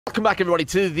Welcome back, everybody,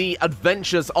 to the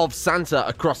adventures of Santa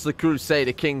across the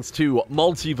Crusader Kings 2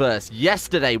 multiverse.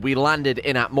 Yesterday, we landed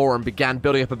in Atmore and began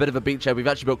building up a bit of a beachhead. We've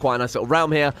actually built quite a nice little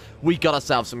realm here. We got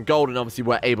ourselves some gold, and obviously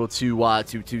we're able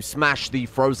to smash the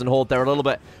Frozen Horde there a little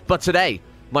bit. But today,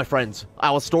 my friends,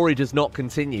 our story does not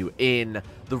continue in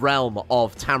the realm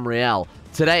of Tamriel.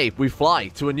 Today, we fly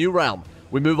to a new realm.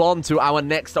 We move on to our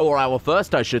next, or our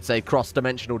first, I should say,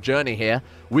 cross-dimensional journey here.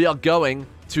 We are going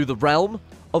to the realm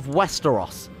of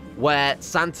Westeros, where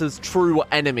Santa's true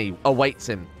enemy awaits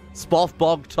him. Spoff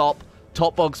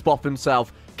Topbog Spoff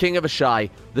himself, King of Ashai,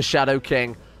 the Shadow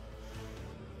King.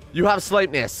 You have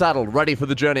Sleipnir saddled, ready for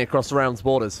the journey across the realm's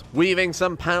borders. Weaving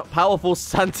some powerful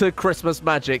Santa Christmas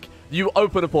magic, you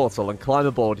open a portal and climb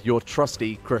aboard your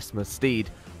trusty Christmas steed.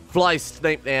 Fly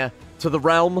Sleipnir to the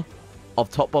realm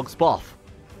of Topbog Spoff.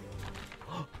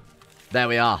 There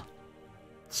we are.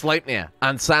 Sleipnir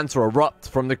and Santa erupt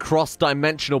from the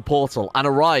cross-dimensional portal and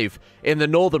arrive in the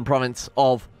northern province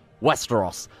of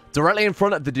Westeros. Directly in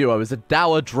front of the duo is a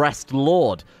dour-dressed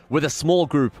lord with a small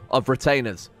group of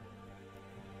retainers.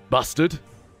 "Busted?"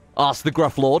 asks the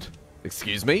gruff lord.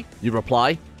 "Excuse me?" you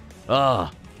reply.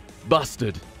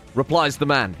 Busted," replies the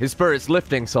man, his spirits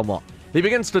lifting somewhat. He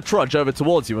begins to trudge over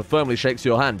towards you and firmly shakes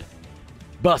your hand.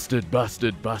 "Busted,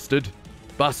 busted, busted.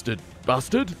 Busted,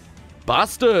 busted?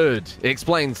 Bastard," he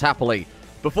explains happily.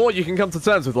 Before you can come to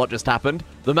terms with what just happened,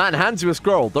 the man hands you a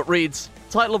scroll that reads,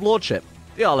 "Title of Lordship,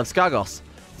 the Isle of Skagos."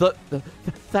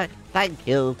 Thank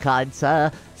you, kind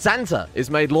sir. Santa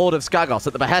is made Lord of Skagos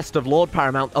at the behest of Lord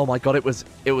Paramount. Oh my god, it was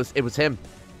him.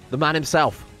 The man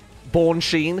himself. Born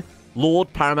Sheen,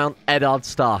 Lord Paramount Eddard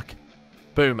Stark.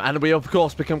 Boom. And we, of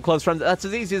course, become close friends. That's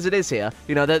as easy as it is here.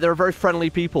 You know, they're very friendly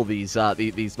people, these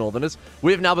Northerners.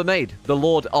 We have now been made the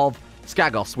Lord of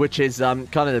Skagos, which is kind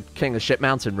of the king of Ship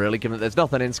Mountain, really, given that there's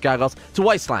nothing in Skagos. It's a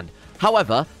wasteland.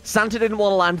 However, Santa didn't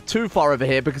want to land too far over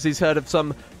here because he's heard of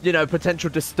some, you know, potential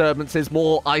disturbances,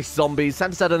 more ice zombies.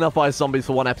 Santa's had enough ice zombies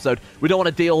for one episode. We don't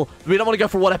want to go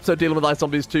from one episode dealing with ice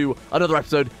zombies to another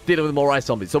episode dealing with more ice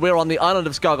zombies. So we're on the island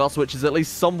of Skagos, which is at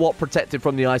least somewhat protected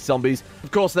from the ice zombies.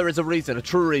 Of course, there is a reason, a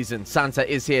true reason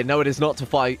Santa is here. No, it is not to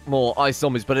fight more ice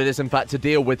zombies, but it is in fact to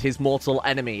deal with his mortal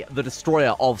enemy, the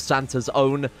destroyer of Santa's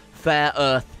own fair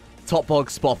earth, Topbog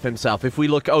Spoff himself. If we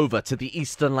look over to the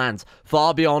eastern lands,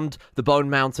 far beyond the Bone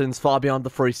Mountains, far beyond the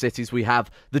Free Cities, we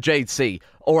have the Jade Sea,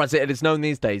 or as it is known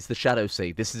these days, the Shadow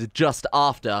Sea. This is just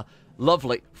after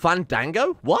lovely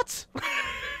Fandango? What?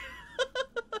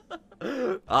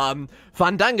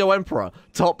 Fandango Emperor,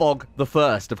 Topbog the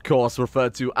First, of course,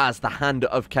 referred to as the Hand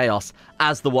of Chaos,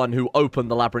 as the one who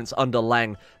opened the labyrinths under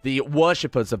Lang, the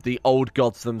worshippers of the old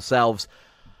gods themselves.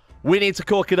 We need to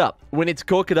cork it up. We need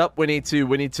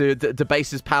to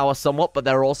debase his power somewhat, but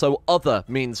there are also other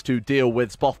means to deal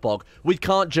with Spoffbog. We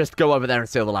can't just go over there and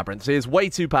steal the labyrinth. He is way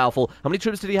too powerful. How many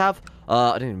troops did he have?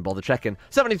 I didn't even bother checking.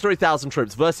 73,000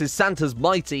 troops versus Santa's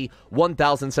mighty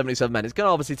 1,077 men. It's going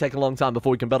to obviously take a long time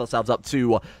before we can build ourselves up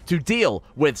to deal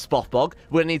with Spoffbog.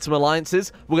 We're going to need some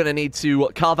alliances. We're going to need to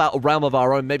carve out a realm of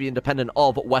our own, maybe independent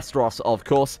of Westeros, of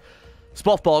course.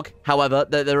 Spoffbog, however,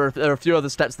 there are a few other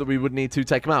steps that we would need to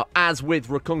take him out. As with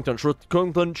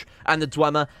Rakuntunch and the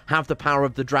Dwemer have the power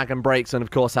of the Dragon Breaks and, of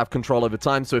course, have control over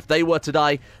time. So if they were to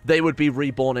die, they would be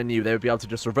reborn anew. They would be able to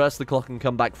just reverse the clock and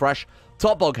come back fresh.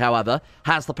 Topbog, however,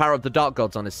 has the power of the Dark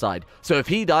Gods on his side. So if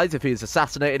he dies, if he is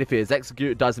assassinated, if he is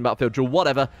executed, dies in battlefield duel,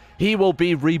 whatever, he will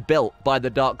be rebuilt by the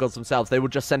Dark Gods themselves. They will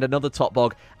just send another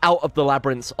Topbog out of the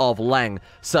labyrinths of Lang.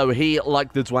 So he,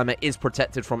 like the Dwemer, is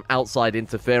protected from outside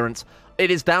interference. It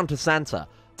is down to Santa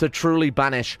to truly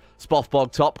banish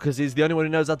Spoffbog Top, because he's the only one who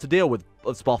knows how to deal with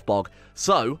Spoffbog.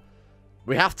 So,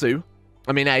 we have to.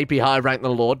 I mean, A, be higher ranked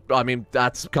than the Lord. I mean,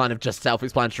 that's kind of just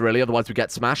self-explanatory, really. Otherwise, we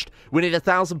get smashed. We need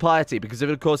 1,000 piety, because,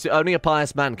 of course, only a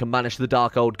pious man can banish the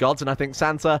dark old gods. And I think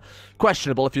Santa,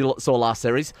 questionable if you saw last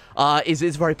series, is a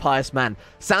very pious man.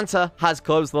 Santa has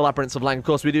closed the labyrinths of Lang. Of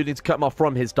course, we do need to cut him off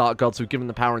from his dark gods who've given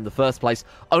the power in the first place.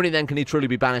 Only then can he truly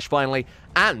be banished, finally.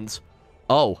 And,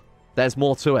 there's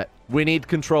more to it. We need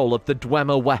control of the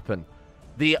Dwemer weapon.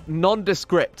 The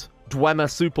nondescript Dwemer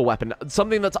super weapon.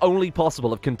 Something that's only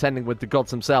possible of contending with the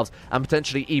gods themselves and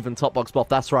potentially even Topbog Spoff.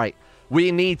 That's right.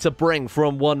 We need to bring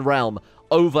from one realm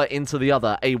over into the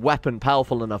other a weapon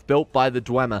powerful enough built by the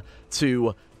Dwemer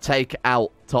to take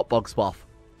out Topbog Spoff.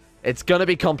 It's going to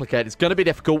be complicated. It's going to be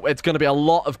difficult. It's going to be a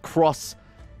lot of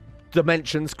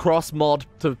dimensions, cross-mod,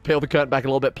 to peel the curtain back a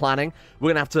little bit, planning.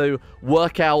 We're going to have to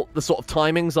work out the sort of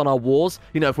timings on our wars.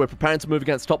 You know, if we're preparing to move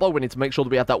against Topbog, we need to make sure that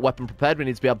we have that weapon prepared. We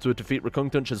need to be able to defeat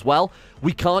Rekuntunch as well.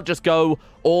 We can't just go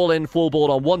all in full board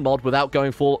on one mod without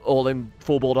going all in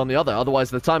full board on the other. Otherwise,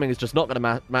 the timing is just not going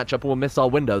to match up and we'll miss our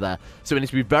window there. So we need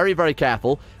to be very, very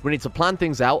careful. We need to plan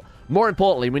things out. More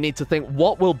importantly, we need to think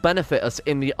what will benefit us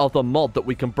in the other mod that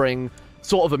we can bring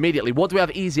sort of immediately. What do we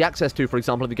have easy access to, for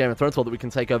example, in the Game of Thrones world that we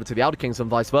can take over to the Outer Kings and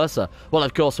vice versa? Well,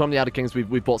 of course, from the Outer Kings,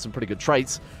 we've bought some pretty good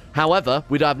traits. However,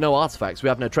 we don't have no artifacts. We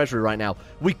have no treasury right now.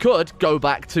 We could go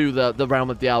back to the realm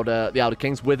of the Outer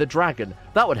Kings with a dragon.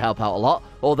 That would help out a lot.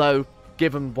 Although,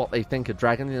 given what they think of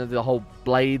dragon, you know, the whole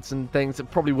blades and things, it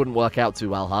probably wouldn't work out too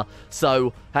well, huh?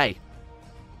 So, hey,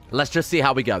 let's just see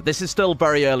how we go. This is still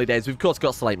very early days. We've, of course,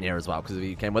 got Sleipnir as well, because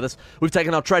you came with us. We've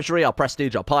taken our treasury, our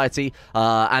prestige, our piety,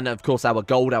 and, of course, our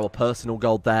gold, our personal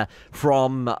gold there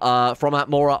from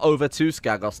Atmora over to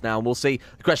Skagos now. And we'll see.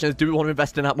 The question is, do we want to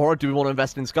invest in Atmora, or do we want to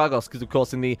invest in Skagos? Because, of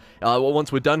course, in the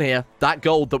once we're done here, that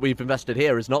gold that we've invested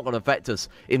here is not going to affect us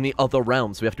in the other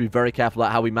realms. So we have to be very careful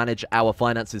about how we manage our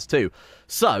finances, too.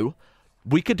 So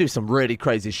we could do some really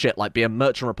crazy shit, like be a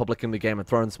merchant republic in the Game of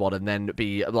Thrones mod, and then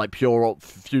be like pure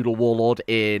feudal warlord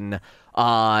in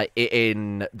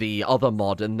the other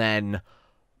mod, and then,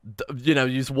 you know,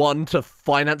 use one to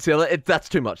finance the other. That's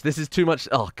too much. This is too much.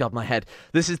 Oh, God, my head.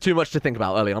 This is too much to think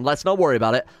about early on. Let's not worry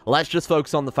about it. Let's just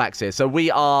focus on the facts here. So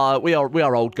we are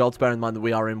old gods. Bear in mind that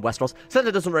we are in Westeros.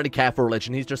 Santa doesn't really care for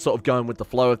religion. He's just sort of going with the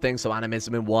flow of things. So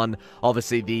animism in one,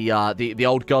 obviously the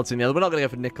old gods in the other. We're not going to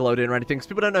go for Nickelodeon or anything because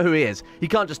people don't know who he is. He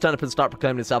can't just turn up and start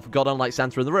proclaiming himself a god. Unlike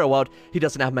Santa in the real world, he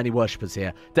doesn't have many worshippers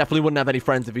here. Definitely wouldn't have any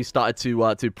friends if he started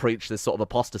to preach this sort of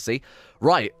apostasy.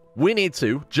 Right. We need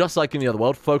to, just like in the other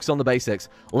world, focus on the basics.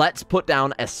 Let's put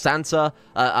down a Santa,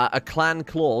 a clan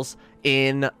clause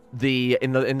in the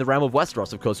realm of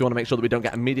Westeros. Of course, we want to make sure that we don't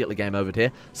get immediately game overed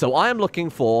here. So I am looking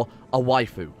for a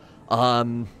waifu.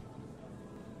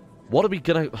 What are we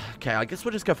gonna... Okay, I guess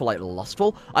we'll just go for, like,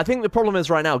 lustful. I think the problem is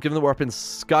right now, given that we're up in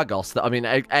Skagos, that, I mean,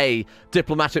 a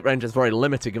diplomatic range is very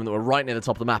limited, given that we're right near the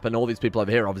top of the map, and all these people over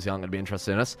here obviously aren't going to be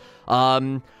interested in us.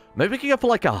 Maybe we could go for,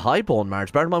 like, a highborn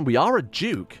marriage. Bear in mind, we are a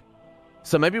duke.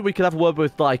 So maybe we could have a word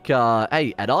with, like,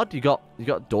 hey, Eddard, you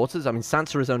got daughters? I mean,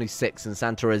 Sansa is only 6, and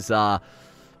Sansa is,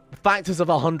 factors of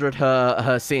 100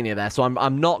 her senior there, so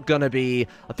I'm not gonna be...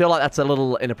 I feel like that's a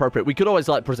little inappropriate. We could always,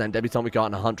 like, present debutante, we go out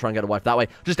on a hunt, try and get a wife that way.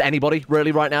 Just anybody,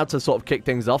 really, right now, to sort of kick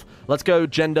things off. Let's go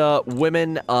gender,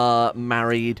 women,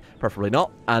 married, preferably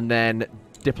not, and then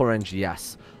Diplo range,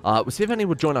 yes. We'll see if any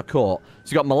would join our court.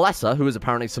 So you got Melissa, who is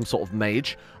apparently some sort of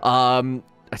mage.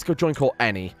 Let's go join court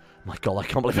any. My God, I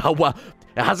can't believe how well...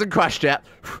 It hasn't crashed yet.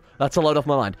 That's a load off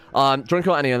my mind. Join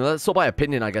court any, and that's sort of by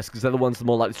opinion, I guess, because they're the ones that are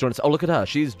more likely to join us. Oh, look at her.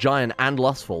 She's giant and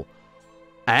lustful.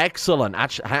 Excellent.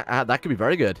 Actually, that could be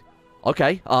very good.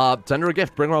 Okay, send her a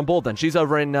gift. Bring her on board, then. She's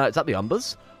over in... is that the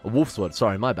Umbers? Wolfswood,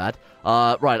 sorry, my bad.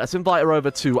 Right, let's invite her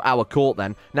over to our court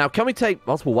then. Now, can we take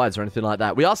multiple wives or anything like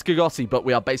that? We are Skagossi, but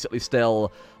we are basically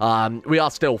still, we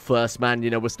are still first man, you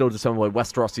know, we're still determined by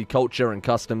Westerosi culture and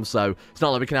customs, so it's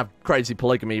not like we can have crazy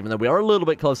polygamy, even though we are a little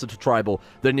bit closer to tribal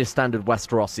than your standard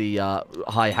Westerosi,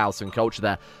 high house and culture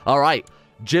there. All right.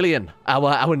 Jillian,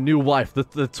 our new wife,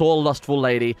 the tall, lustful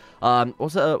lady.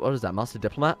 What is that? Master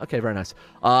Diplomat? Okay, very nice.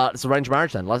 Let's arrange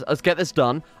marriage then. Let's get this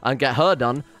done and get her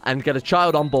done and get a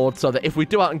child on board so that if we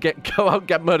go out and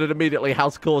get murdered immediately,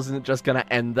 house clause isn't just going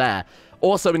to end there.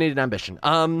 Also, we need an ambition.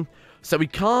 So we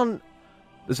can't...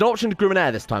 There's no option to groom an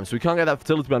heir this time, so we can't get that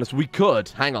fertility bonus. We could,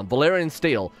 hang on, Valyrian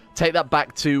steel, take that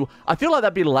back to... I feel like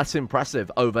that'd be less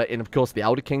impressive over in, of course, the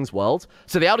Outer Kings world.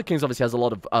 So the Outer Kings obviously has a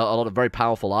lot of very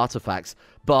powerful artifacts,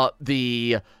 but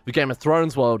the Game of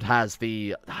Thrones world has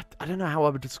the... I don't know how I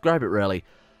would describe it, really.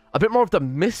 A bit more of the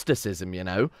mysticism, you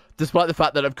know? Despite the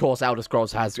fact that, of course, Elder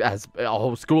Scrolls has a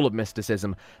whole school of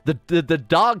mysticism. The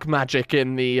dark magic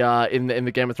in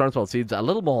the Game of Thrones world seems a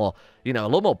little more, you know, a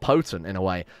little more potent in a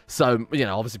way. So, you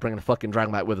know, obviously bringing a fucking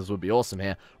dragon back with us would be awesome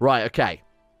here. Right, okay.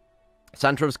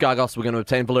 Santa of Skagos, we're going to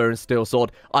obtain Valyrian Steel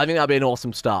Sword. I think that'd be an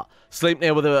awesome start.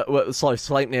 Sleipnir with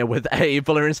a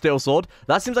Valyrian Steel Sword.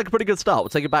 That seems like a pretty good start. We'll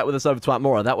take it back with us over to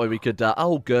Atmora. That way we could...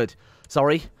 oh, good.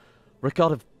 Sorry.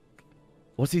 Rickard of...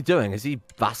 What's he doing? Is he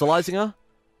vassalizing her?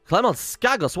 Clemon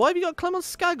Skagos. Why have you got Clemon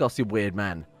Skagos, you weird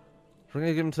man? We're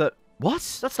going to give him to...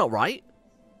 What? That's not right.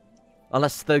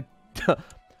 Unless the...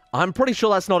 I'm pretty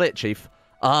sure that's not it, Chief.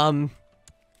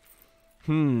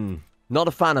 Not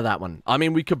a fan of that one. I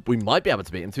mean, we might be able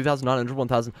to beat him. 2,900,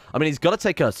 1,000. I mean, he's got to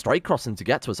take a straight crossing to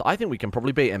get to us. I think we can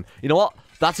probably beat him. You know what?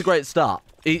 That's a great start.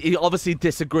 He obviously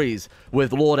disagrees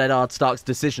with Lord Eddard Stark's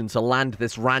decision to land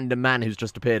this random man who's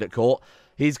just appeared at court.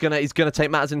 He's gonna take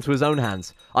matters into his own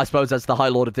hands. I suppose as the High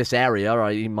Lord of this area,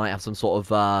 right, he might have some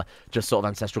sort of just sort of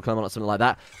ancestral claim or something like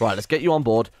that. Right, let's get you on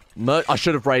board. I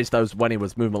should have raised those when he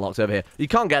was movement locked over here. You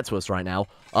can't get to us right now.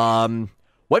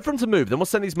 Wait for him to move, then we'll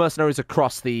send these mercenaries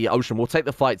across the ocean. We'll take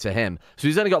the fight to him. So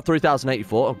he's only got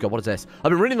 3,084. Oh, God, what is this? I've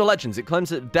been reading the legends. It claims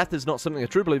that death is not something a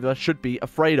true believer should be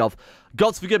afraid of.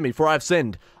 Gods forgive me, for I have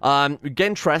sinned. We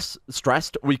gain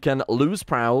stressed. We can lose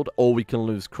proud, or we can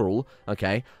lose cruel.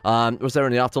 Okay. Was there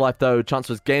in the afterlife, though? Chance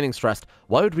was gaining stressed.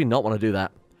 Why would we not want to do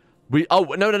that? Oh,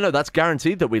 no, that's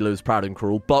guaranteed that we lose proud and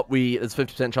cruel, but there's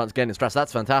 50% chance of gaining stress.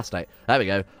 That's fantastic. There we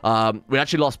go. We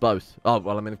actually lost both. Oh,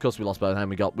 well, I mean, of course we lost both, and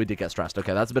we did get stressed.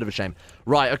 Okay, that's a bit of a shame.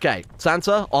 Right, okay.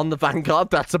 Santa on the Vanguard.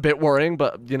 That's a bit worrying,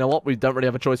 but you know what? We don't really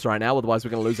have a choice right now, otherwise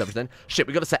we're going to lose everything. Shit,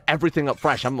 we've got to set everything up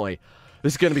fresh, haven't we?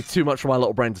 This is going to be too much for my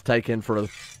little brain to take in for at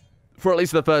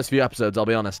least the first few episodes, I'll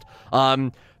be honest.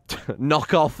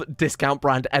 Knock off discount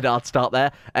brand Eddard Stark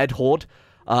there. Ed Horde.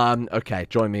 Okay,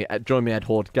 join me, Ed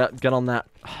Horde. Get on that.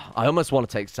 I almost want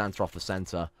to take Santa off the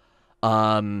center.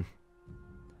 You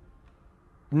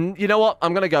know what?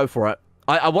 I'm going to go for it.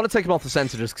 I want to take him off the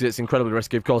center just because it's incredibly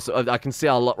risky. Of course, I can see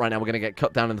our luck right now. We're going to get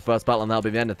cut down in the first battle, and that'll be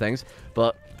the end of things.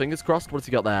 But fingers crossed. What's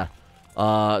he got there?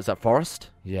 Is that forest?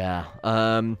 Yeah.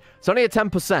 It's only a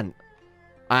 10%.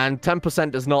 And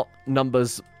 10% does not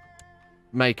numbers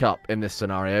make up in this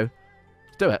scenario.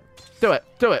 Do it. Do it.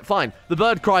 Do it. Fine. The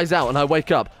bird cries out and I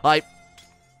wake up.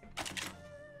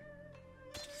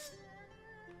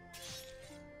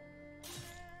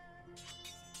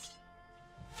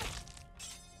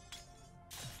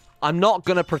 I'm not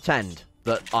going to pretend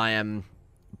that I am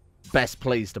best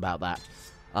pleased about that.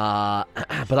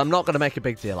 But I'm not going to make a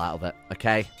big deal out of it,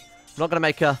 okay? I'm not going to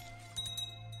make a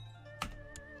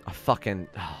fucking...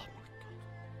 Oh.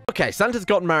 Okay, Santa's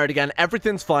gotten married again.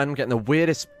 Everything's fine. I'm getting the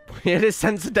weirdest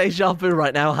sense of deja vu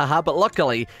right now, haha. But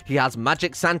luckily, he has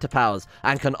magic Santa powers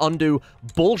and can undo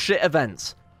bullshit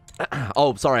events.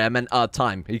 Oh, sorry, I meant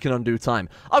time. He can undo time.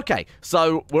 Okay,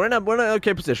 so we're in an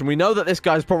okay position. We know that this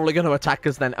guy's probably going to attack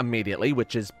us then immediately,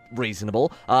 which is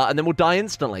reasonable. And then we'll die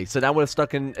instantly. So now we're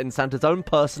stuck in Santa's own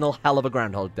personal hell of a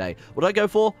Groundhog Day. What do I go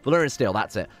for? Valyrian Steel,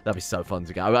 that's it. That'd be so fun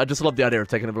to go. I just love the idea of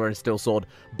taking a Valyrian Steel sword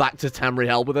back to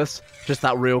Tamriel with us. Just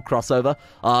that real crossover.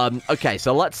 Okay,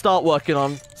 so let's start working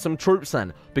on some troops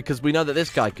then. Because we know that this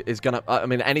guy is going to, I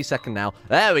mean, any second now.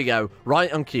 There we go. Right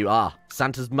on cue.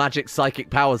 Santa's magic psychic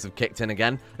powers have kicked in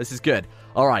again. This is good.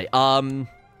 All right.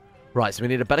 Right, so we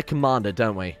need a better commander,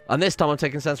 don't we? And this time I'm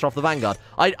taking Santa off the Vanguard.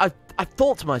 I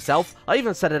thought to myself, I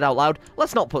even said it out loud,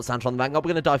 let's not put Santa on the Vanguard. We're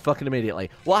going to die fucking immediately.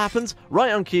 What happens?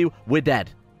 Right on cue, we're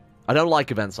dead. I don't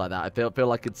like events like that. I feel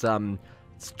like it's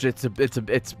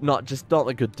not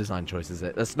a good design choice, is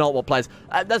it? That's not what players...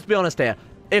 let's be honest here.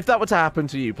 If that were to happen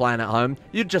to you playing at home,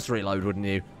 you'd just reload, wouldn't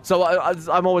you? So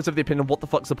I'm always of the opinion, what the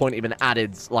fuck's the point even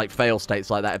added, like, fail states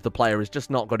like that if the player is just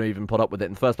not going to even put up with it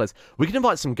in the first place? We can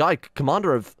invite some guy,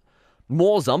 commander of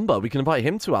More Zumba. We can invite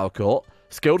him to our court.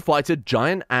 Skilled fighter,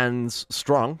 giant and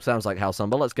strong. Sounds like House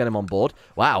Zumba. Let's get him on board.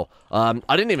 Wow. I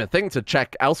didn't even think to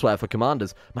check elsewhere for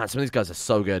commanders. Man, some of these guys are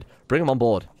so good. Bring them on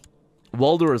board.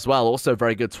 Walder as well, also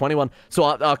very good. 21. So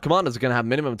our commanders are going to have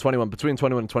minimum 21, between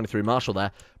 21 and 23 marshal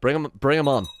there. Bring them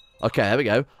on. Okay, there we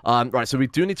go. Right, so we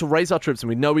do need to raise our troops, and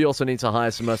we know we also need to hire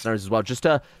some mercenaries as well, just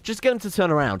get them to turn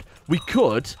around. We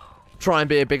could try and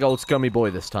be a big old scummy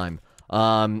boy this time.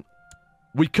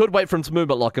 We could wait for him to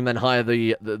movement lock and then hire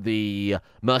the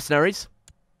mercenaries,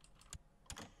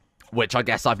 which I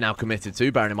guess I've now committed to,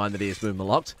 bearing in mind that he is movement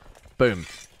locked. Boom.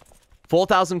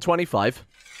 4,025.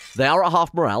 They are at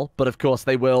half morale, but of course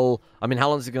they will... I mean, how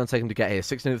long is it going to take them to get here?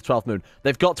 16th to 12th moon.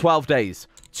 They've got 12 days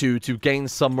to gain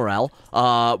some morale.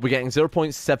 We're getting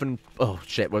 0.7... Oh,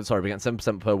 shit. Well, sorry, we're getting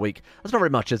 7% per week. That's not very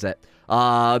much, is it?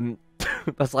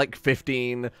 That's like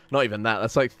 15... Not even that.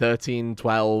 That's like 13,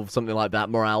 12, something like that,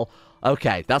 morale.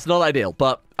 Okay, that's not ideal,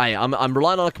 but hey, I'm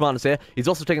relying on our commanders here. He's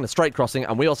also taking a straight crossing,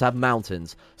 and we also have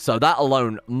mountains. So that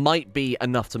alone might be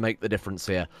enough to make the difference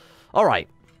here. All right.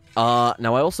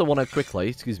 Now I also want to quickly,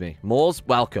 excuse me,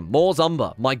 welcome. More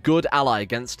Zumba, my good ally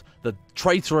against the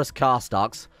traitorous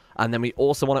Karstarks. And then we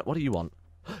also want to, what do you want?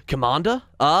 Commander?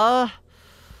 I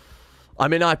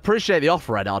mean, I appreciate the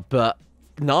offer, Eddard, but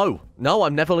no,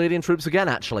 I'm never leading troops again,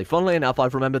 actually. Funnily enough,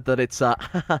 I've remembered that it's,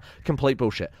 complete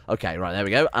bullshit. Okay, right, there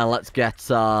we go. And let's get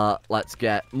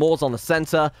Moors on the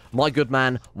center, my good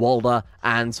man, Walder,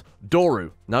 and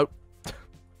Doru. Nope.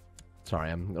 Sorry,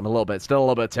 I'm still a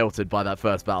little bit tilted by that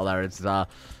first battle there. It's, all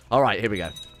right, here we go.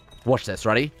 Watch this,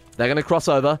 ready? They're going to cross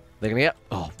over. They're going to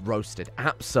get, roasted.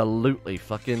 Absolutely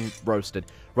fucking roasted.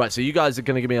 Right, so you guys are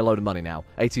going to give me a load of money now.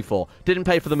 84. Didn't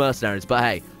pay for the mercenaries, but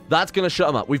hey, that's going to shut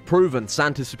them up. We've proven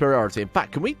Santa's superiority. In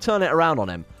fact, can we turn it around on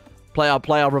him? Play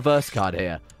our reverse card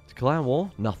here. Declare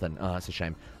war? Nothing. Oh, that's a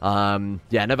shame.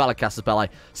 Yeah, no valid Castus Belli.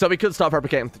 So we could start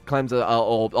fabricating claims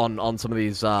on some of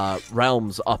these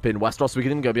realms up in Westeros. We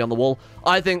can even go beyond the wall.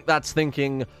 I think that's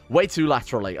thinking way too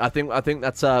laterally. I think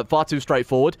that's far too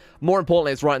straightforward. More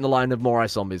importantly, it's right in the line of more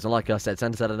ice zombies. And like I said,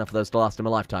 Santa's had enough of those to last him a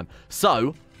lifetime.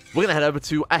 So we're going to head over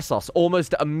to Essos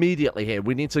almost immediately here.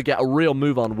 We need to get a real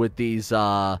move on with these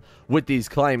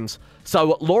claims.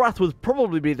 So Lorath would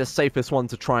probably be the safest one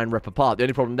to try and rip apart. The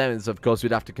only problem then is, of course,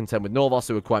 we'd have to contend with Norvos,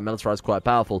 who are quite militarized, quite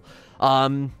powerful.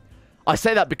 I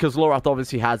say that because Lorath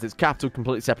obviously has its capital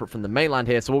completely separate from the mainland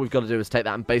here, so what we've got to do is take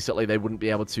that, and basically they wouldn't be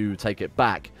able to take it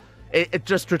back. It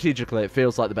just strategically, it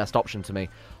feels like the best option to me.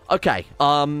 Okay,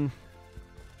 we've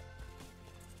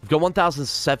got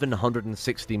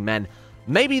 1,760 men.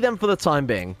 Maybe then for the time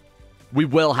being, we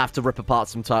will have to rip apart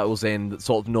some titles in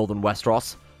sort of northern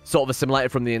Westeros, sort of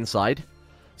assimilated from the inside.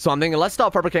 So I'm thinking, let's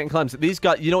start fabricating claims. These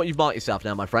guys, you know what, you've marked yourself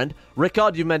now, my friend.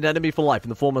 Rickard, you've made an enemy for life in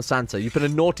the form of Santa. You've been a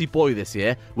naughty boy this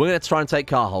year. We're going to try and take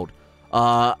Carhold.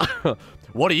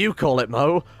 What do you call it,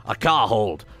 Mo? A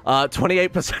Carhold.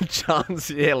 28%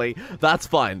 chance yearly. That's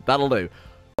fine. That'll do.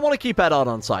 I want to keep Eddard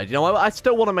on side. You know, I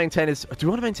still want to maintain his... Do we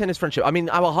want to maintain his friendship? I mean,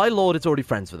 our High Lord is already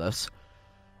friends with us.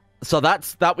 So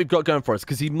that we've got going for us,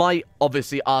 because he might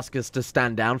obviously ask us to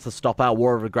stand down to stop our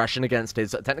war of aggression against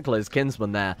his, technically his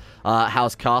kinsman there,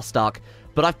 House Karstark.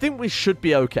 But I think we should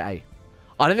be okay.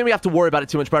 I don't think we have to worry about it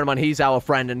too much. Bear in mind, he's our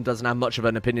friend and doesn't have much of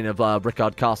an opinion of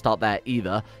Rickard Karstark there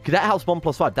either. Cadet House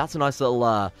 1+5, that's a nice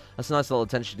little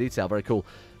attention to detail. Very cool.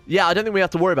 Yeah, I don't think we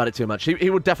have to worry about it too much. He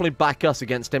would definitely back us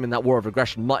against him in that war of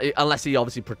aggression, unless he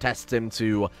obviously protests him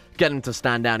to get him to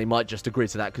stand down. He might just agree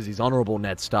to that because he's honorable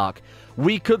Ned Stark.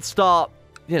 We could start,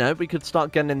 you know,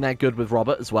 getting in there good with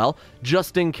Robert as well,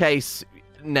 just in case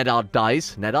Neddard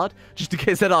dies. Neddard? Just in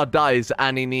case Neddard dies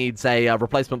and he needs a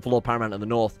replacement for Lord Paramount in the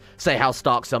north. Say House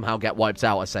Stark somehow get wiped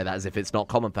out. I say that as if it's not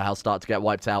common for House Stark to get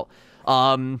wiped out.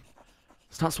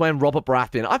 Start swaying Robert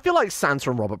Baratheon. I feel like Sansa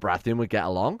and Robert Baratheon would get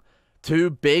along.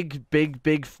 Two big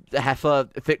heifer,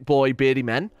 thick boy, beardy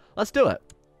men. Let's do it.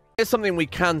 Here's something we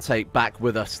can take back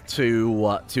with us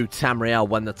to Tamriel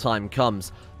when the time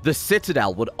comes. The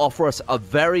Citadel would offer us a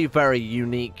very, very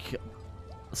unique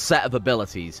set of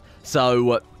abilities.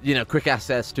 So, you know, quick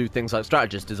access to things like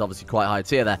Strategist is obviously quite high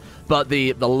tier there. But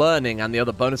the learning and the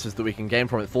other bonuses that we can gain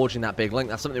from it, forging that big link,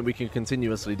 that's something we can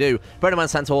continuously do. Bear in mind,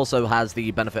 Santa also has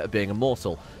the benefit of being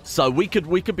immortal. So we could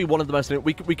be one of the most...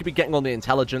 We could be getting on the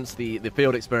intelligence, the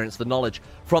field experience, the knowledge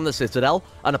from the Citadel,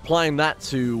 and applying that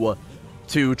to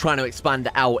trying to expand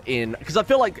out in... Because I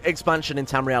feel like expansion in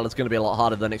Tamriel is going to be a lot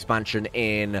harder than expansion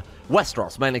in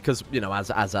Westeros, mainly because, you know, as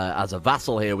a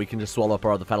vassal here, we can just swallow up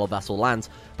our other fellow vassal lands.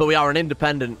 But we are an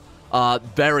independent,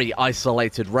 very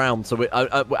isolated realm, so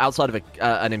outside of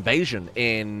an invasion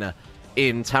in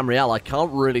Tamriel, I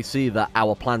can't really see that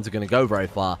our plans are going to go very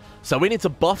far. So we need to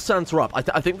buff Santa up.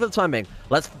 I think for the time being,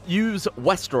 let's use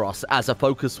Westeros as a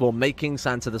focus for making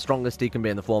Santa the strongest he can be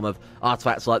in the form of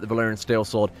artifacts like the Valyrian Steel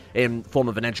Sword, in form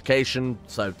of an education,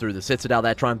 so through the Citadel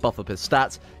there, try and buff up his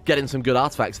stats, get in some good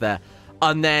artifacts there.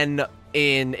 And then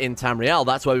in Tamriel,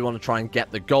 that's where we want to try and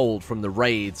get the gold from the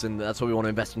raids, and that's where we want to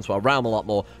invest into our realm a lot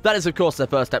more. That is, of course, the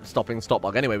first step to stopping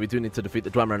Topbog. Anyway, we do need to defeat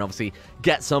the Dwemer and obviously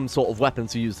get some sort of weapon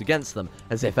to use against them,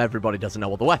 as if everybody doesn't know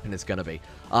what the weapon is going to be.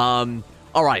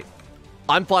 Alright,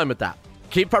 I'm fine with that.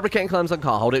 Keep fabricating claims on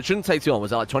Carhold. It shouldn't take too long.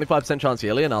 Was that like 25% chance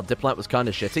yearly, and our diplomat was kind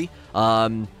of shitty?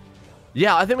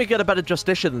 Yeah, I think we get a better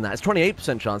Justicia than that. It's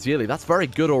 28% chance yearly. That's very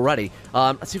good already.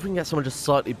 Let's see if we can get someone just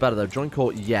slightly better, though. Join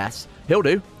court, yes. He'll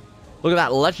do. Look at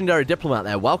that legendary diplomat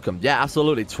there. Welcome. Yeah,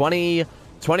 absolutely. 20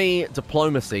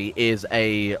 diplomacy is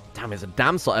a... Damn, it's a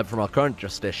damn sight up from our current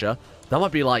Justicia. That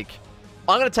might be like...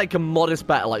 I'm going to take a modest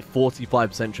bet at like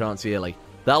 45% chance yearly.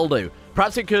 That'll do.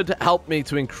 Perhaps it could help me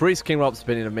to increase King Robert's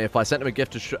opinion of me if I sent him a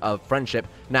gift of friendship.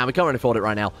 Now, we can't really afford it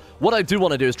right now. What I do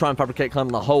want to do is try and fabricate claim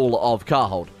the whole of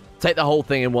Carhold. Take the whole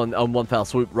thing in one fell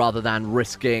swoop rather than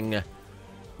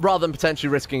potentially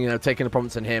risking, you know, taking a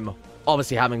province in him,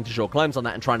 obviously having to draw claims on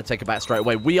that and trying to take it back straight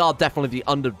away. We are definitely the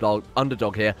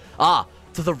underdog here.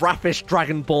 To the raffish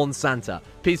dragonborn Santa.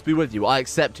 Peace be with you. I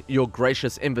accept your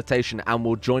gracious invitation and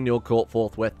will join your court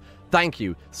forthwith. Thank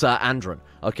you, Sir Andron.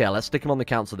 Okay, let's stick him on the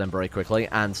council then very quickly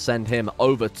and send him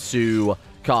over to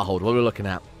Carhold. What are we looking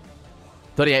at?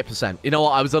 38%. You know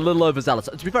what? I was a little overzealous.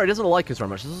 To be fair, he doesn't like us very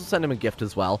much. This will send him a gift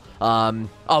as well.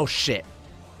 Oh, shit.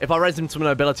 If I raise him to a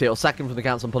nobility, it'll sack him from the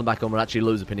council and put him back on. We'll actually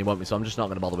lose opinion, won't we? So I'm just not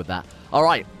going to bother with that. All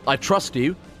right. I trust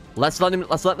you. Let's let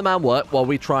the man work while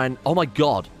we try and... Oh, my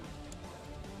God.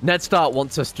 Ned Stark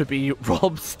wants us to be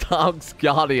Robb Stark's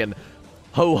guardian.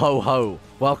 Ho, ho, ho.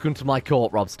 Welcome to my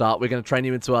court, Robb Stark. We're going to train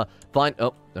you into a fine...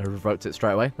 Oh, I revoked it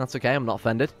straight away. That's okay. I'm not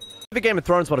offended. The Game of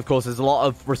Thrones one, of course, there's a lot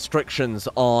of restrictions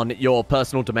on your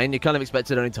personal domain. You're kind of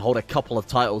expected only to hold a couple of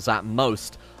titles at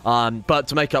most. But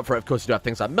to make up for it, of course, you do have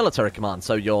things like military command.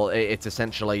 So it's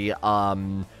essentially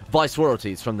vice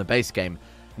royalties from the base game.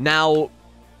 Now...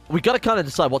 we got to kind of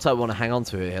decide what type we want to hang on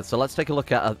to here. So let's take a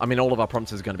look at... I mean, all of our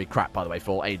prompts are going to be crap, by the way,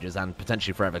 for ages and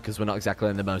potentially forever, because we're not exactly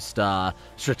in the most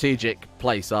strategic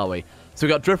place, are we? So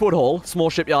we've got Driftwood Hall, small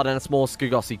shipyard, and a small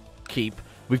Skugossi keep.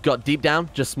 We've got Deep Down,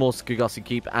 just small Skugossi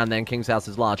keep, and then King's House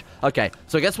is large. Okay,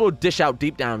 so I guess we'll dish out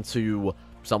Deep Down to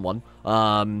someone.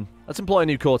 Let's employ a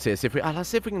new courtier. Let's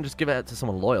see if we can just give it to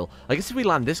someone loyal. I guess if we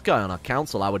land this guy on our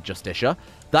council, our Justisha,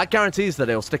 that guarantees that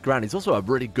he'll stick around. He's also a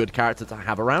really good character to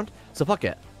have around, so fuck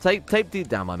it. Take Deep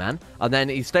Down, my man. And then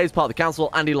he stays part of the council,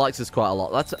 and he likes us quite a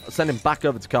lot. Let's send him back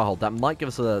over to Carhold. That might give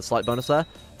us a slight bonus there.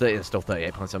 It's still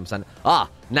 38.7%. Ah,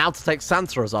 now to take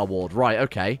Sansa as our ward. Right,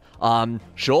 okay.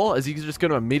 Sure. Is he just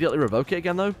going to immediately revoke it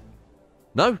again, though?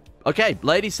 No? Okay,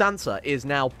 Lady Sansa is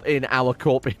now in our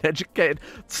court being educated.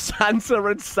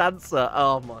 Sansa and Sansa.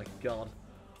 Oh, my God.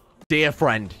 Dear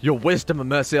friend, your wisdom and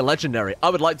mercy are legendary. I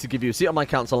would like to give you a seat on my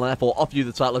council and therefore offer you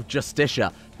the title of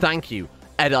Justisha. Thank you.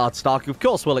 Eddard Stark, of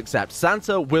course, will accept.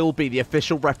 Sansa will be the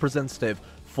official representative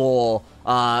for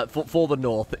the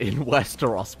North in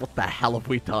Westeros. What the hell have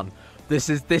we done? This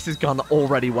has gone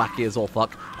already wacky as all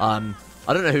fuck. I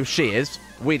don't know who she is.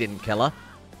 We didn't kill her.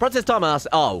 Princess Time asks,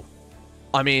 oh,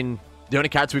 I mean, the only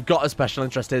character we've got of special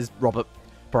interest is Robert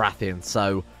Baratheon.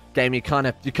 So, game, you're kind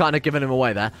of giving him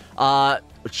away there.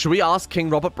 Should we ask King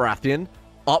Robert Baratheon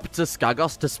up to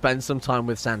Skagos to spend some time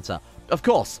with Sansa? Of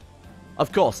course.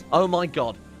 Of course. Oh my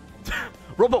God.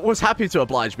 Robert was happy to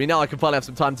oblige me. Now I can finally have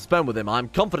some time to spend with him. I'm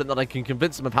confident that I can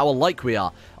convince him of how alike we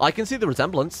are. I can see the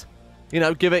resemblance. You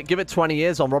know, give it 20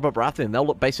 years on Robert Baratheon. They'll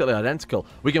look basically identical.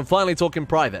 We can finally talk in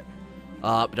private. We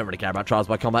don't really care about trials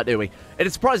by combat, do we? It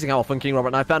is surprising how often King Robert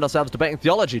and I found ourselves debating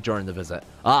theology during the visit.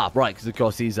 Ah, right, because of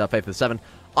course he's Faith of the Seven.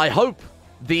 I hope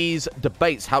these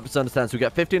debates help us understand. So we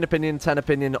get 15 opinion, 10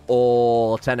 opinion,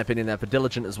 or 10 opinion there for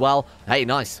diligent as well. Hey,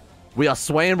 nice. We are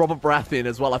swaying Robert Baratheon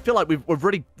as well. I feel like we've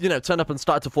really, you know, turned up and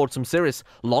started to forge some serious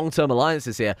long-term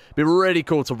alliances here. It'd be really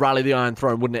cool to rally the Iron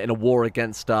Throne, wouldn't it, in a war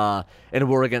against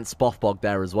Spoffbog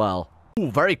there as well. Ooh,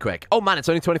 very quick. Oh, man, it's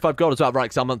only 25 gold as well. Right,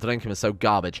 because our monthly income is so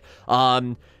garbage.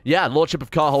 Yeah, Lordship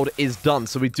of Carhold is done.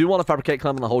 So we do want to fabricate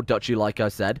claim on the whole duchy, like I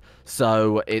said.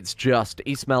 So it's just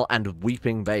Eastmel and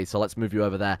Weeping Bay. So let's move you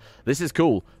over there. This is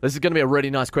cool. This is going to be a really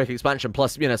nice, quick expansion.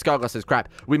 Plus, you know, Skagos is crap.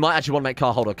 We might actually want to make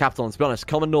Carhold a capital. And to be honest,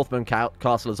 Common Northman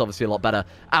Castle is obviously a lot better.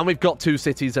 And we've got 2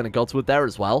 cities and a Godswood there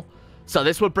as well. So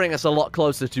this would bring us a lot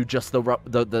closer to just the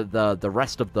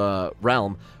rest of the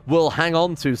realm. We'll hang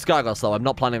on to Skagos, though. I'm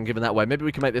not planning on giving that away. Maybe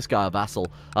we can make this guy a vassal.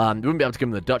 We wouldn't be able to give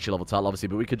him the duchy level title, obviously,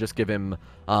 but we could just give him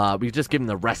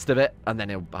the rest of it, and then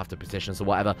he'll have to petitions or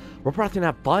whatever. Robert Baratheon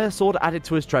have Fire Sword added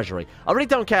to his treasury. I really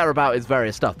don't care about his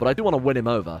various stuff, but I do want to win him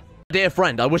over. Dear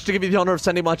friend, I wish to give you the honor of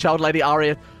sending my child, Lady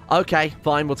Arya. Okay,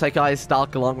 fine. We'll take Arya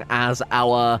Stark along as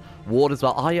our ward as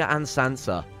well. Arya and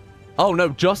Sansa. Oh, no,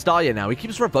 just Arya now. He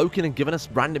keeps revoking and giving us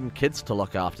random kids to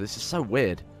look after. This is so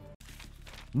weird.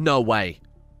 No way.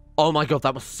 Oh, my God,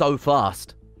 that was so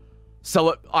fast.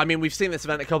 So, I mean, we've seen this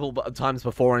event a couple of times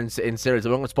before in series.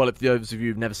 I'm not going to spoil it for those of you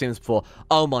who've never seen this before.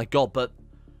 Oh, my God, but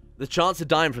the chance of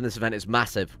dying from this event is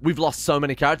massive. We've lost so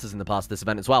many characters in the past of this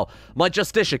event as well. My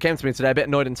Justisha came to me today a bit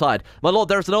annoyed and tired. My lord,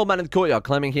 there is an old man in the courtyard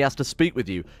claiming he has to speak with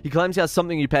you. He claims he has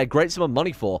something you pay a great sum of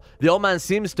money for. The old man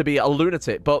seems to be a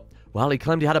lunatic, but... well, he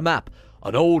claimed he had a map.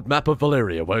 An old map of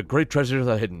Valyria, where great treasures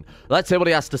are hidden. Let's hear what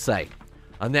he has to say.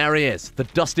 And there he is, the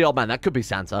dusty old man. That could be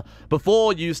Santa.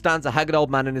 Before you stands a haggard old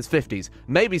man in his 50s,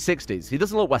 maybe 60s. He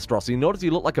doesn't look Westerosi, nor does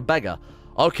he look like a beggar.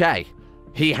 Okay,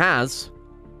 he has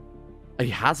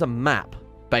a map,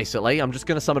 basically. I'm just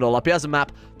going to sum it all up. He has a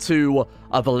map to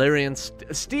a Valyrian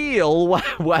steel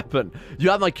weapon.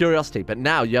 You have my curiosity, but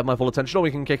now you have my full attention, or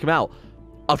we can kick him out.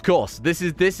 Of course, this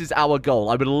is our goal.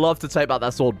 I would love to take back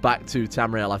that sword back to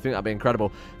Tamriel. I think that'd be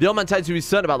incredible. The old man tells you he's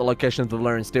certain about the location of the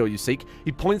Valyrian steel you seek.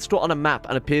 He points to it on a map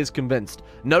and appears convinced.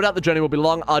 No doubt the journey will be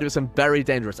long, arduous, and very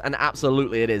dangerous. And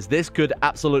absolutely it is. This could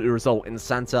absolutely result in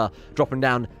Santa dropping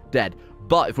down dead.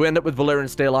 But if we end up with Valyrian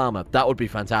steel armor, that would be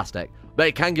fantastic. but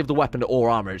it can give the weapon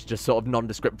or armor. It's just sort of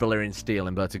nondescript Valyrian steel,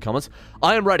 inverted commas.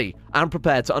 I am ready and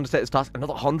prepared to undertake this task.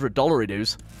 Another $100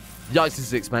 dues. Yikes, this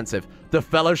is expensive. The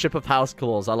Fellowship of House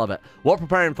Claws. I love it. While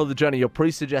preparing for the journey, your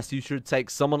priest suggests you should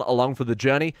take someone along for the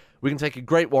journey. We can take a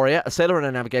great warrior, a sailor and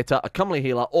a navigator, a comely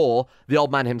healer, or the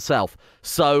old man himself.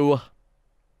 So,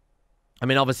 I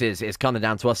mean, obviously, it's kind of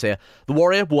down to us here. The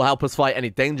warrior will help us fight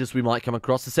any dangers we might come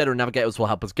across. The sailor and navigators will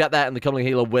help us get there, and the comely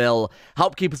healer will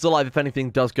help keep us alive if anything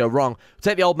does go wrong.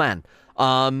 Take the old man.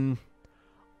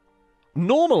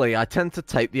 Normally, I tend to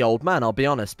take the old man, I'll be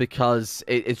honest, because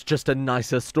it's just a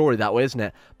nicer story that way, isn't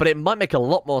it? But it might make a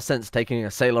lot more sense taking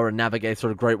a sailor, a navigator,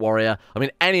 a great warrior. I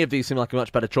mean, any of these seem like a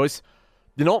much better choice.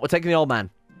 You know what? We're taking the old man.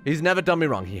 He's never done me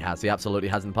wrong. He has. He absolutely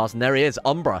has in the past. And there he is,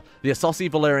 Umbra, the Associ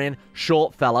Valyrian,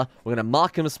 short fella. We're going to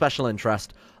mark him as special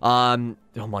interest. Oh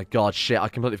my god, shit. I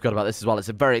completely forgot about this as well. It's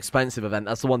a very expensive event.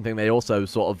 That's the one thing they also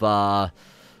sort of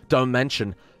don't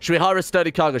mention. Should we hire a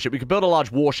sturdy cargo ship? We could build a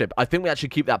large warship. I think we actually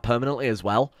keep that permanently as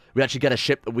well. We actually get a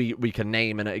ship that we can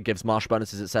name and it gives marsh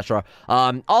bonuses, etc.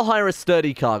 I'll hire a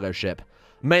sturdy cargo ship.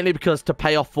 Mainly because to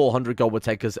pay off 400 gold would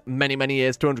take us many, many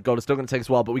years. 200 gold is still going to take us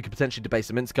a while, but we could potentially debase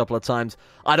the mints a couple of times.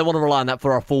 I don't want to rely on that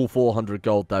for our full 400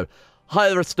 gold, though.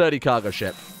 Hire a sturdy cargo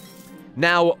ship.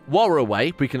 Now, while we're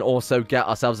away, we can also get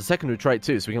ourselves a secondary trait,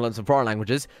 too, so we can learn some foreign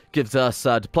languages. Gives us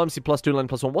diplomacy +2, learn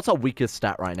 +1. What's our weakest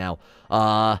stat right now?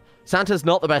 Santa's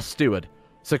not the best steward.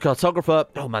 So cartographer,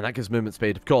 oh man, that gives movement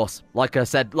speed, of course. Like I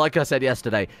said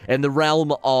yesterday, in the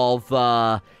realm of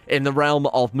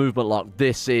movement lock,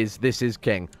 this is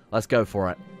king. Let's go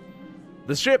for it.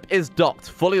 The ship is docked,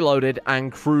 fully loaded,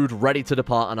 and crewed, ready to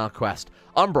depart on our quest.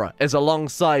 Umbra is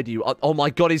alongside you. Oh my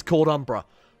god, he's called Umbra.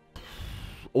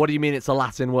 What do you mean it's a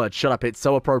Latin word? Shut up, it's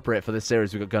so appropriate for this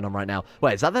series we've got going on right now.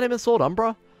 Wait, is that the name of the sword,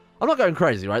 Umbra? I'm not going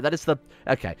crazy, right? That is the...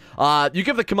 Okay. You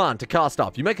give the command to cast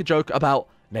off. You make a joke about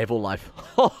naval life.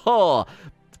 Ho ho!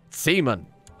 Seaman.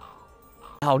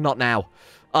 Oh, not now.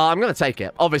 I'm going to take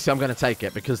it. Obviously, I'm going to take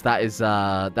it because that is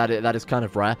kind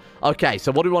of rare. Okay,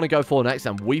 so what do we want to go for next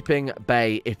then? Weeping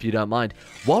Bay, if you don't mind.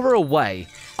 While we're away,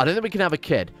 I don't think we can have a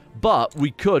kid, but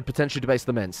we could potentially debase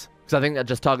the mints. Because I think that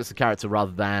just targets the character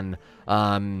rather than...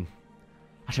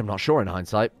 Actually, I'm not sure in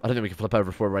hindsight. I don't think we can flip over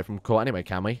if we're away from court anyway,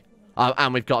 can we?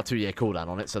 And we've got a 2-year cooldown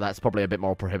on it, so that's probably a bit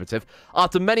more prohibitive.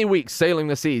 After many weeks sailing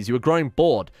the seas, you were growing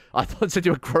bored. I thought it said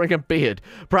you were growing a beard.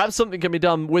 Perhaps something can be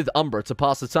done with Umbra to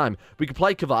pass the time. We could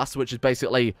play Kvass, which is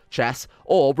basically chess,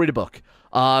 or read a book.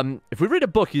 If we read a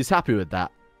book, he's happy with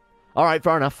that. Alright,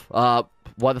 fair enough.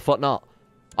 Why the fuck not?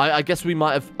 I guess we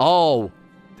might have... Oh!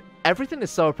 Everything is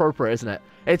so appropriate, isn't it?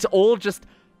 It's all just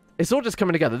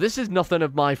coming together. This is nothing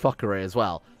of my fuckery as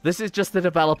well. This is just the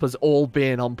developers all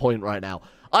being on point right now.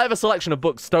 I have a selection of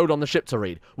books stowed on the ship to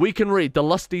read. We can read The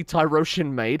Lusty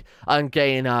Tyrosian Maid and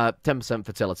gain 10%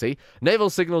 fertility, Naval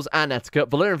Signals and Etiquette,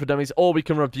 Valyrian for Dummies, or we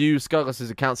can review Skargos'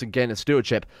 accounts and gain a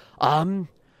stewardship. I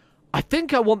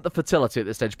think I want the fertility at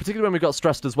this stage, particularly when we got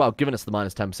stressed as well, giving us the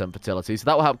minus 10% fertility, so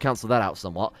that will help cancel that out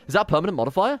somewhat. Is that a permanent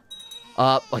modifier?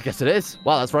 I guess it is.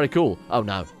 Wow, that's very cool. Oh,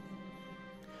 no.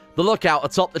 The lookout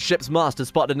atop the ship's mast has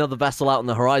spotted another vessel out on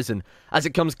the horizon. As it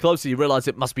comes closer, you realize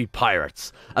it must be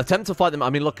pirates. Attempt to fight them. I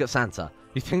mean, look at Santa.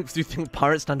 Do you think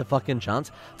pirates stand a fucking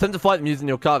chance? Attempt to fight them using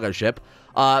your cargo ship.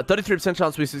 33%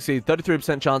 chance we succeed.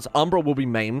 33% chance Umbra will be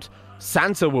maimed.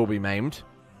 Santa will be maimed.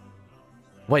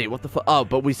 Wait, what the fuck? Oh,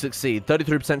 but we succeed.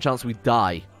 33% chance we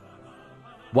die.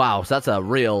 Wow, so that's a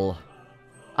real...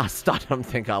 I don't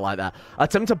think I like that.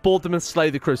 Attempt to board them and slay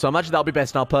the crew. So I imagine that'll be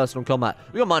based on our personal combat.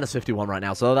 We got minus 51 right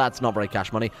now, so that's not very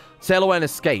cash money. Sail away and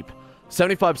escape.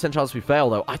 75% chance we fail,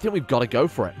 though. I think we've got to go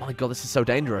for it. My god, this is so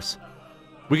dangerous.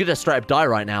 We could just straight up die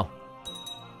right now.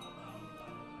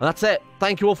 And that's it.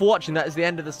 Thank you all for watching. That is the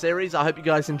end of the series. I hope you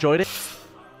guys enjoyed it.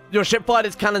 Your ship fired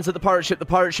its cannons at the pirate ship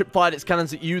fired its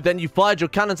cannons at you, then you fired your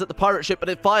cannons at the pirate ship, but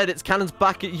it fired its cannons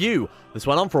back at you. This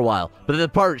went on for a while, but then the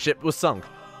pirate ship was sunk.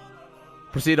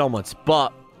 Proceed onwards,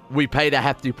 but we paid a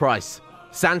hefty price.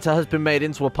 Santa has been made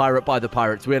into a pirate by the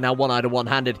pirates. We are now one-eyed and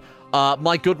one-handed.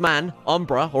 My good man,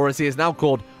 Umbra, or as he is now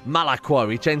called,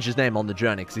 Malakwo. He changed his name on the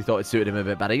journey because he thought it suited him a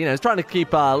bit better. You know, he's trying to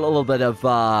keep a little bit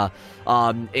of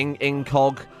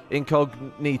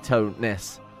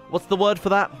incognito-ness. What's the word for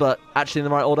that? But actually in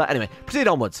the right order. Anyway, proceed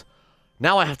onwards.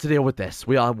 Now I have to deal with this.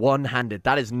 We are one-handed.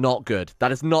 That is not good.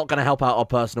 That is not going to help out our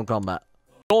personal combat.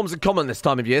 Storms are common this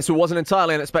time of year, so it wasn't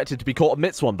entirely unexpected to be caught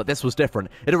amidst one, but this was different.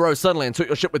 It arose suddenly and took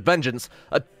your ship with vengeance.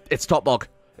 It's Topbog.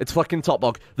 It's fucking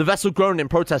Topbog. The vessel groaned in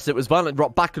protest. It was violently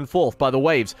rocked back and forth by the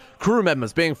waves. Crew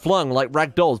members being flung like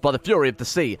rag dolls by the fury of the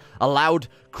sea. A loud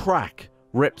crack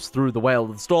rips through the wail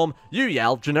of the storm. You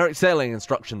yell generic sailing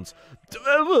instructions.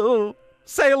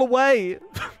 Sail away!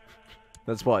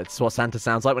 It's what Santa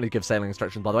sounds like when he gives sailing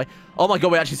instructions, by the way. Oh my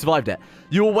god, we actually survived it.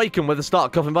 You awaken with a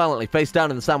start, coughing violently, face down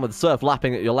in the sand with the surf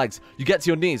lapping at your legs. You get to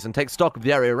your knees and take stock of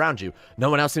the area around you. No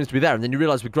one else seems to be there, and then you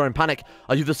realize with growing panic,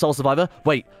 are you the sole survivor?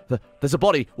 Wait, there's a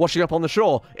body washing up on the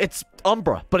shore. It's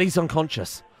Umbra, but he's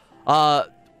unconscious.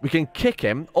 We can kick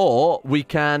him, or we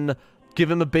can give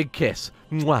him a big kiss.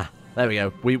 Mwah. There we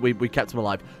go. We kept him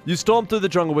alive. You storm through the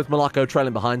jungle with Malako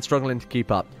trailing behind, struggling to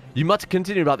keep up. You must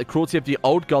continue about the cruelty of the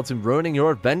old gods in ruining your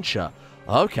adventure.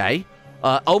 Okay.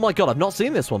 Oh my god, I've not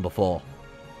seen this one before.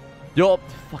 Your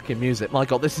fucking music. My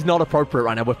god, this is not appropriate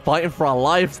right now. We're fighting for our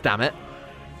lives, damn it.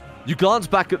 You glance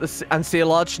back at the and see a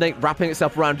large snake wrapping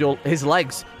itself around his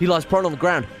legs. He lies prone on the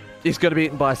ground. He's going to be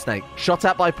eaten by a snake. Shot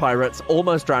at by pirates,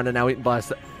 almost drowned and now eaten by a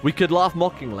snake. We could laugh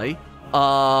mockingly.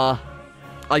 I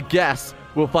guess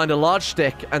we'll find a large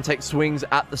stick and take swings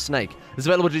at the snake. It's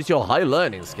available due to your high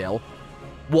learning skill.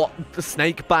 What? The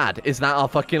snake bad? Is that our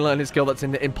fucking learning skill that's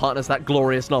in partners that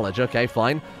glorious knowledge? Okay,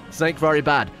 fine. Snake very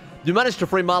bad. You manage to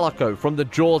free Malako from the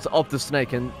jaws of the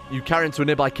snake and you carry him to a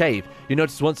nearby cave. You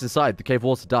notice once inside, the cave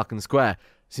walls are dark and square.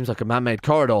 Seems like a man-made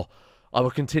corridor. I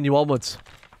will continue onwards.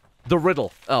 The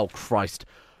riddle. Oh, Christ.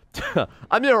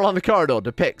 A mural on the corridor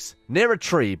depicts, near a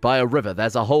tree by a river,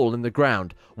 there's a hole in the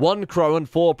ground. 1 crow and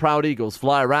 4 proud eagles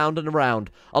fly around and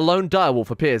around. A lone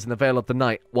direwolf appears in the veil of the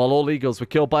night, while all eagles were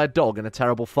killed by a dog in a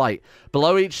terrible fight.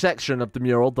 Below each section of the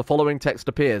mural, the following text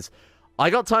appears. I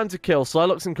got time to kill, so I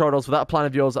looks in corridors without a plan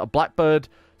of yours. A blackbird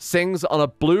sings on a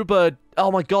bluebird.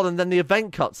 Oh my god, and then the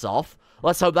event cuts off.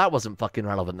 Let's hope that wasn't fucking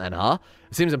relevant then, huh?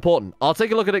 It seems important. I'll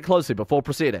take a look at it closely before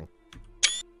proceeding.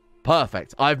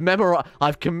 Perfect. I've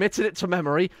committed it to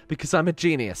memory because I'm a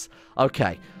genius.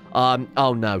 Okay.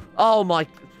 Oh no. Oh my.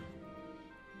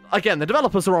 Again, the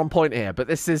developers are on point here, but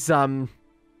this is, wow,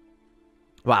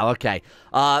 okay.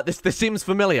 This seems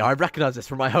familiar. I recognize this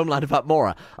from my homeland of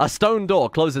Atmora. A stone door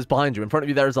closes behind you. In front of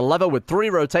you, there is a lever with 3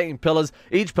 rotating pillars.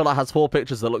 Each pillar has 4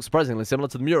 pictures that look surprisingly similar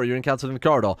to the mural you encountered in the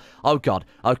corridor. Oh god.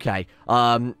 Okay.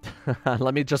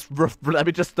 Let me just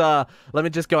go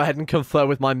ahead and confer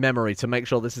with my memory to make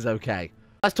sure this is okay.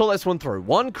 Let's talk this one through.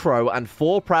 1 crow and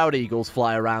 4 proud eagles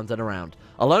fly around and around.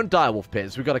 A lone direwolf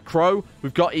appears. We've got a crow,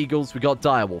 we've got eagles, we've got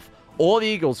direwolf. All the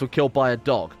eagles were killed by a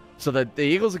dog. So the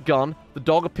eagles are gone, the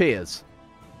dog appears.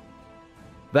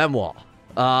 Then what?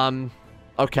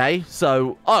 Okay,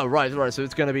 so right, so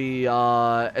it's gonna be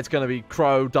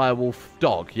crow, direwolf,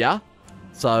 dog, yeah?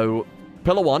 So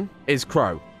pillar 1 is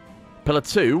crow. Pillar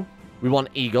 2, we want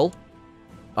eagle.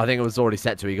 I think it was already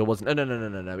set to eagle, wasn't it?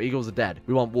 No. Eagles are dead.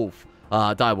 We want wolf.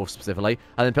 Direwolf specifically.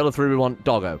 And then pillar 3 we want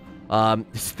doggo.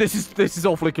 This is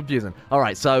awfully confusing.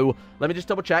 Alright, so let me just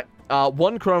double check.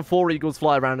 1 crow and 4 eagles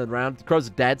fly around and around. The crows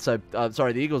are dead, so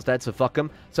sorry, the eagle's dead, so fuck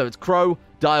them. So it's crow,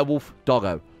 direwolf,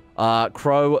 doggo.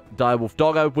 Crow, direwolf,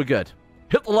 doggo, we're good.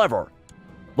 Hit the lever.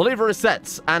 The lever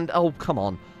resets, and oh come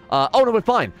on. Oh no, we're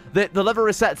fine. The lever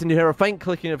resets and you hear a faint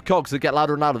clicking of cogs that get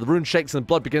louder and louder. The rune shakes and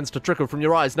blood begins to trickle from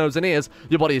your eyes, nose, and ears.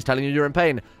 Your body is telling you you're in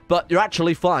pain, but you're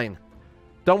actually fine.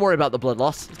 Don't worry about the blood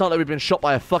loss. It's not like we've been shot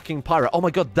by a fucking pirate. Oh my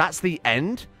god, that's the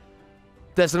end?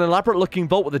 There's an elaborate-looking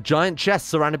vault with a giant chest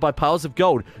surrounded by piles of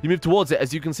gold. You move towards it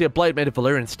as you can see a blade made of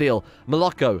Valyrian steel.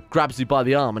 Malako grabs you by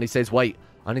the arm and he says, wait,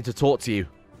 I need to talk to you.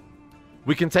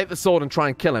 We can take the sword and try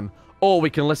and kill him, or we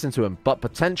can listen to him, but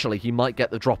potentially he might get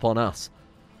the drop on us.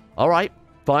 Alright,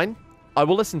 fine. I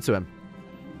will listen to him.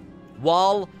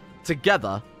 While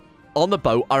together on the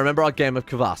boat, I remember our game of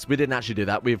Kvass. We didn't actually do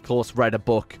that. We, of course, read a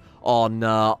book on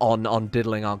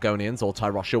diddling Argonians, or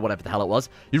Tyrosha, whatever the hell it was.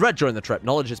 You read during the trip,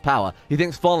 knowledge is power. He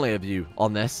thinks fondly of you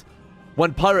on this.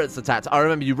 When pirates attacked, I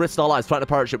remember you risked our lives fighting a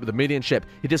pirate ship with a median ship.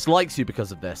 He dislikes you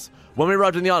because of this. When we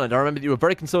arrived on the island, I remember that you were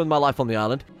very concerned with my life on the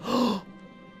island.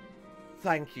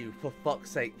 Thank you, for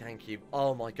fuck's sake, thank you.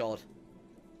 Oh my god.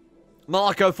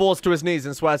 Malako falls to his knees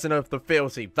and swears an oath of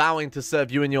fealty, vowing to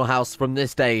serve you in your house from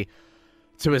this day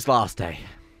to his last day.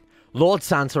 Lord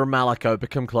Santa and Malako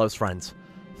become close friends.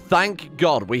 Thank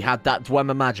God we had that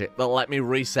Dwemer magic that let me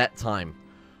reset time.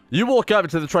 You walk over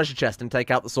to the treasure chest and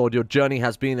take out the sword. Your journey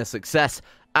has been a success.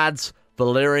 Adds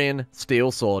Valyrian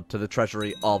steel sword to the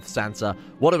treasury of Santa.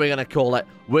 What are we going to call it?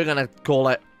 We're going to call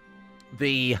it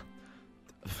the...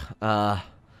 is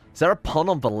there a pun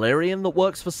on Valyrian that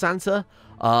works for Santa?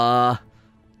 No.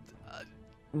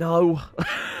 You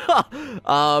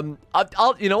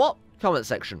know what? Comment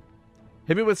section.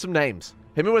 Hit me with some names.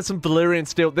 Hit me with some Valyrian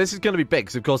steel. This is going to be big,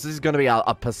 because of course this is going to be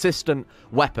a persistent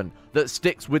weapon that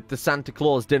sticks with the Santa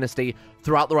Claus dynasty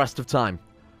throughout the rest of time.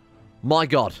 My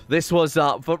god. This was,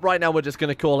 but right now we're just going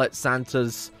to call it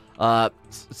Santa's pole.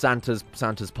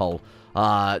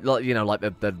 You know, like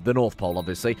the North Pole,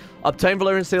 obviously. Obtain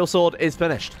Valyrian steel sword is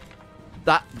finished.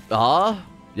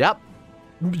 Yep.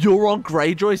 Euron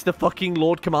Greyjoy's the fucking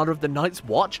Lord Commander of the Night's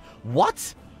Watch?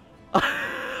 What?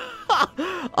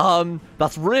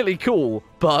 That's really cool,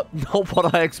 but not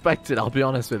what I expected, I'll be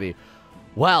honest with you.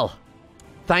 Well,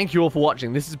 thank you all for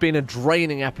watching. This has been a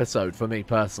draining episode for me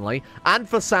personally, and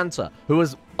for Santa, who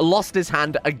has lost his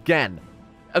hand again.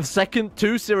 A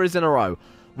two series in a row.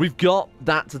 We've got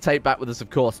that to take back with us, of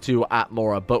course, to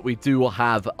Atmora, but we do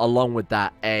have, along with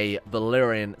that, a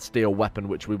Valyrian steel weapon,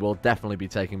 which we will definitely be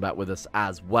taking back with us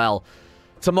as well.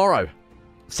 Tomorrow,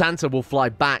 Santa will fly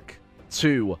back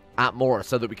to Atmora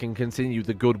so that we can continue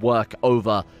the good work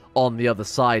over on the other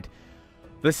side.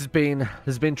 This has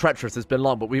been treacherous, it's been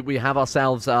long, but we have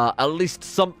ourselves at least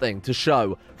something to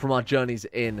show from our journeys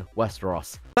in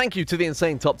Westeros. Thank you to the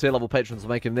insane top tier level patrons for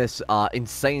making this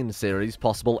insane series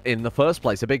possible in the first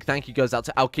place. A big thank you goes out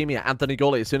to Alchemia, Anthony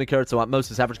Gawley, Asuna Kirito,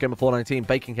 Moses, Average Gamer 419,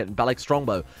 Baking Kitten, Balek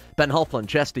Strongbow, Ben Hoffland,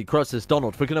 Chesty, Croesus,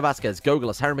 Donald, Fukuna Vasquez,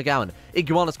 Gogolus, Harry McGowan,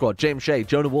 Iguana Squad, James Shea,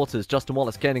 Jonah Waters, Justin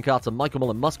Wallace, Kanan Carter, Michael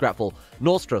Mullen, Muskratful,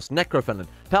 Norstrus, Necrofenin,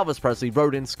 Pelvis Presley,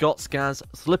 Rodin, Scott, Skaz,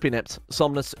 Slippy Nips,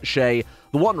 Somnus, Shea,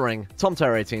 The One Ring, Tom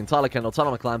Terry 18, Tyler Kendall,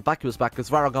 Tyler McClan, Bacchus Bacchus,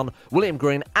 Varagon, William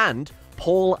Green, and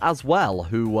Paul as well,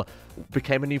 who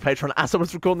became a new patron as I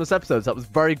was recording this episode. So that was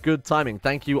very good timing.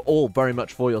 Thank you all very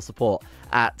much for your support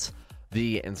at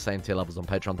the insane tier levels on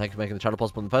Patreon. Thank you for making the channel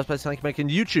possible in the first place. Thank you for making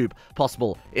YouTube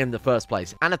possible in the first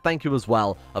place. And a thank you as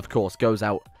well, of course, goes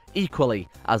out equally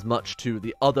as much to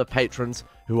the other patrons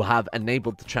who have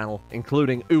enabled the channel,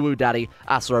 including Uwu Daddy,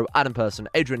 Asro, Adam Person,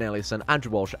 Adrian Eliasson,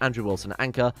 Andrew Walsh, Andrew Wilson,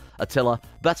 Anchor, Attila,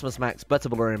 Bettimus Max, Better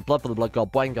Valyrian, Blood for the Blood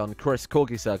God, Boingon, Chris,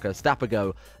 Corgi Circa,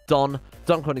 Stapago, Don,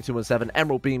 Don2217,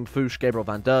 Emerald Beam, Foosh, Gabriel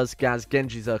Van Ders, Gaz,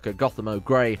 Genji Zerka, Gothamo,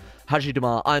 Grey, Haji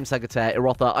Dumar, I'm Sagater,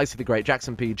 Erotha, Icy the Great,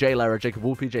 Jackson P, Jay Lara, Jacob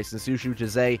Wolfie, Jason Sushu,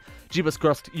 Jose, Jeebus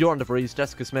Crust, You're Under Freeze,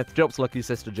 Jessica Smith, Jobs Lucky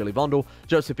Sister, Jilly Vondel,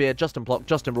 Joseph Beard, Justin Plock,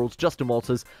 Justin Rules, Justin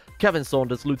Walters, Kevin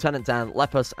Saunders, Lieutenant Dan,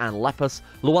 Lepus and Lepus,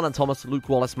 Luan Thomas, Luke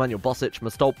Wallace, Manuel Bosic,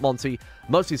 Mastolp, Monty,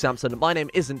 Mosi Sampson, My Name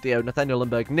Isn't Dio, Nathaniel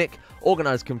Lindbergh, Nick,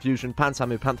 Organised Confusion, Pan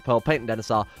Samu, Panther Pearl, Peyton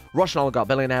Denisar, Russian Oligarch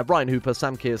Billionaire, Ryan Hooper,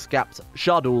 Sam Keir, Scapt,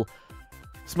 Shardul,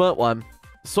 Smirtworm,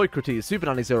 Socrates,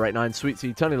 Super 089, Sweet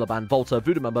Sea, Tony Laban, Volta,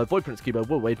 Voodoo Mumbo, Void Prince Kibo,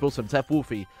 Will Wade, Wilson, Tef,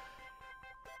 Wolfie,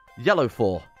 Yellow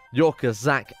 4, Yorker,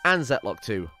 Zach, and Zetlock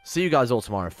 2. See you guys all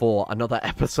tomorrow for another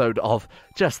episode of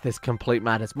just this complete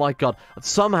madness. My god,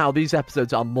 somehow these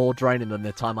episodes are more draining than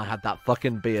the time I had that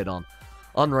fucking beard on.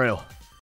 Unreal.